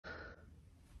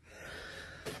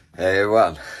Hey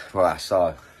everyone, right,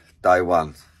 so day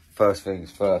one. First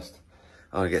things first,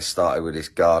 I'm gonna get started with this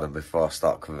garden before I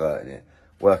start converting it.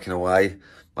 Working away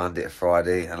Monday to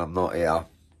Friday and I'm not here.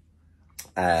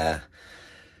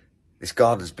 This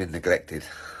garden's been neglected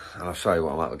and I'll show you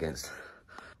what I'm up against.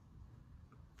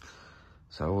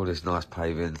 So all this nice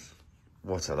paving,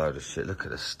 what a load of shit. Look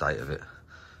at the state of it.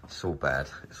 It's all bad,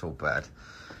 it's all bad.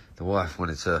 The wife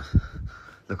wanted to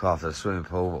look after the swimming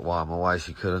pool, but while I'm away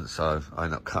she couldn't, so I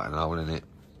ended up cutting a hole in it,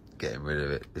 getting rid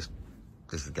of it. This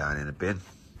is going in the bin.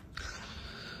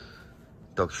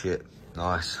 Dog shit,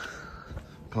 nice.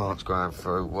 Plants growing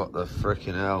through, what the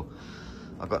frickin' hell.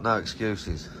 I've got no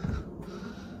excuses.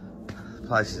 The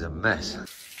place is a mess.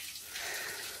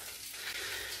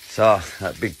 So,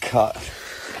 that big cut,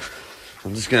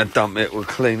 I'm just gonna dump it, we'll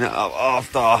clean that up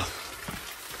after.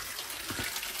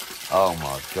 Oh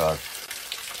my God.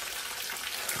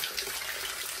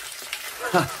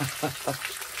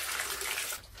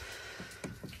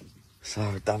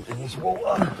 So dumping this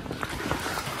water.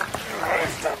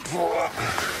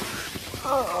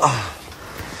 Oh,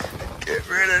 get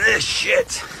rid of this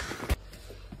shit.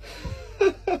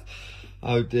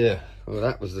 Oh dear. Well,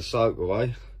 that was the soak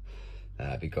away.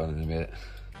 That'll be gone in a minute.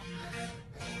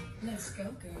 Let's go,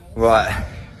 girl. Right,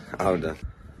 hold on.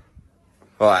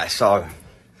 Right, so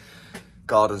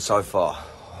garden so far,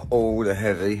 all the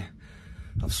heavy.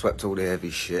 I've swept all the heavy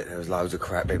shit. There was loads of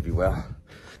crap everywhere.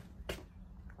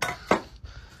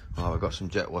 Oh, we've got some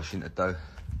jet washing to do.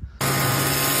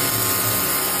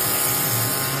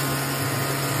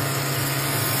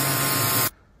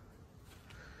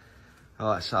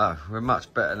 Alright, so we're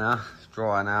much better now. It's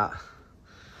drying out.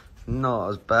 Not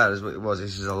as bad as what it was.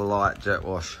 This is a light jet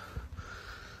wash.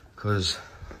 Because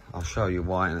I'll show you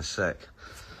why in a sec.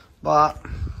 But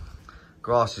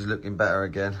grass is looking better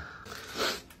again.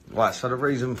 Right, so the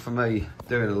reason for me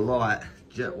doing a light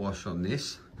jet wash on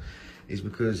this is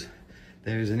because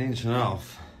there is 1.5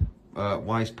 inch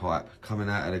waste pipe coming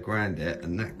out of the granddette,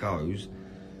 and that goes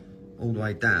all the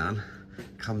way down,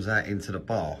 comes out into the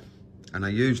bar. And I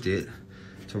used it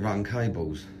to run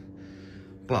cables.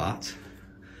 But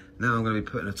now I'm going to be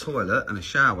putting a toilet and a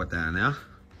shower down there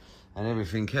and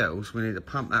everything else. We need to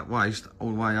pump that waste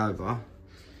all the way over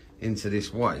into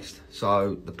this waste.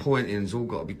 So the pointing's all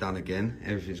got to be done again.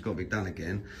 Everything's got to be done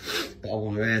again. But I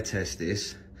want to air test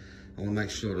this. I want to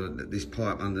make sure that this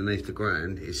pipe underneath the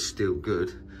ground is still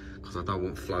good, because I don't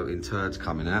want floating turds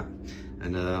coming out.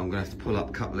 And I'm going to have to pull up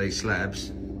a couple of these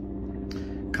slabs,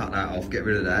 cut that off, get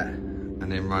rid of that,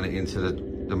 and then run it into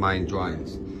the main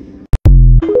drains.